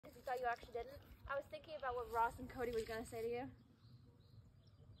forgot you actually didn't. I was thinking about what Ross and Cody was going to say to you.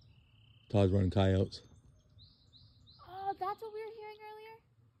 Todd's running coyotes. Oh, that's what we were hearing earlier?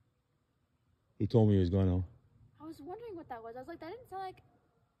 He told me he was going to. I was wondering what that was. I was like, that didn't sound like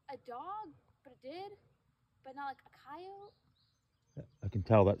a dog, but it did. But not like a coyote. I can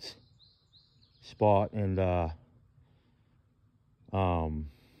tell that's Spot and the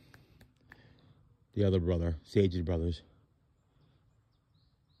other brother, Sage's brothers.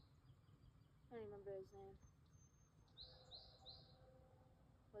 I don't remember his name.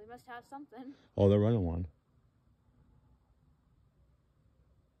 Well, he must have something. Oh, they're running one.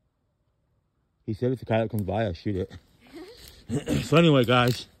 He said if the coyote comes by, I'll shoot it. So anyway,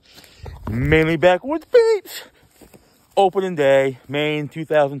 guys, Mainly Backwoods Beach. Opening day, Maine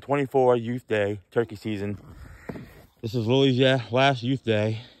 2024 Youth Day, turkey season. This is Lily's last youth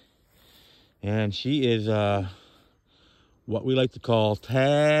day. And she is what we like to call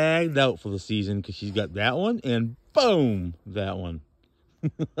tagged out for the season because she's got that one and boom, that one.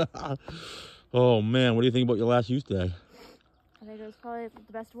 Oh man, what do you think about your last youth day? I think it was probably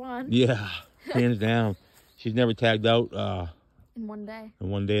the best one. Yeah, hands down. She's never tagged out in one day. In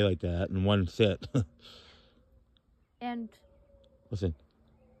one day like that, in one sit. And listen,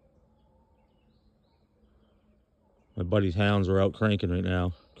 my buddy's hounds are out cranking right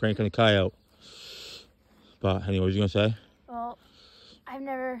now, cranking a coyote. But anyway, what was you gonna say? Well, I've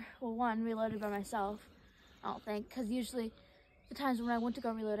never, one, reloaded by myself, I don't think, because usually the times when I went to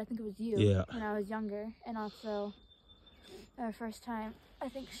go reload, I think it was you when I was younger, and also our first time, I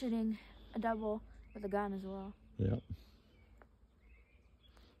think, shooting a double with a gun as well. Yeah.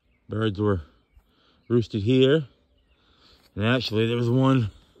 Birds were roosted here, and actually there was one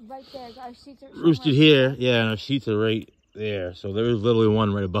right there. Our sheets are roosted here, yeah, and our sheets are right there, so there was literally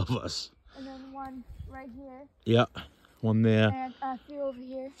one right above us. And then one right here. Yeah, one there. And three over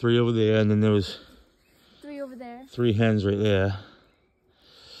here. Three over there, and then there was three over there. Three hens right there.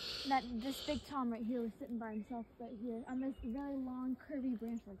 And this big Tom right here was sitting by himself right here on this very long, curvy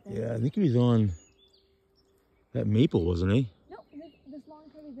branch right there. Yeah, I think he was on that maple, wasn't he? No, this long,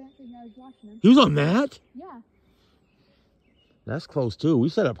 curvy branch right here, I was watching him. He was on that? Yeah. That's close, too. We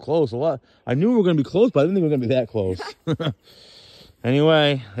set up close a lot. I knew we were going to be close, but I didn't think we were going to be that close.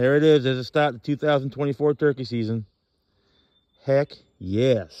 Anyway, there it is. There's a start to 2024 turkey season. Heck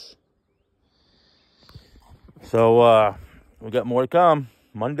yes. So, we got more to come.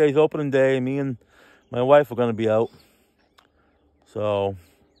 Monday's opening day. Me and my wife are going to be out. So,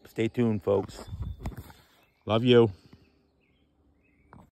 stay tuned, folks. Love you.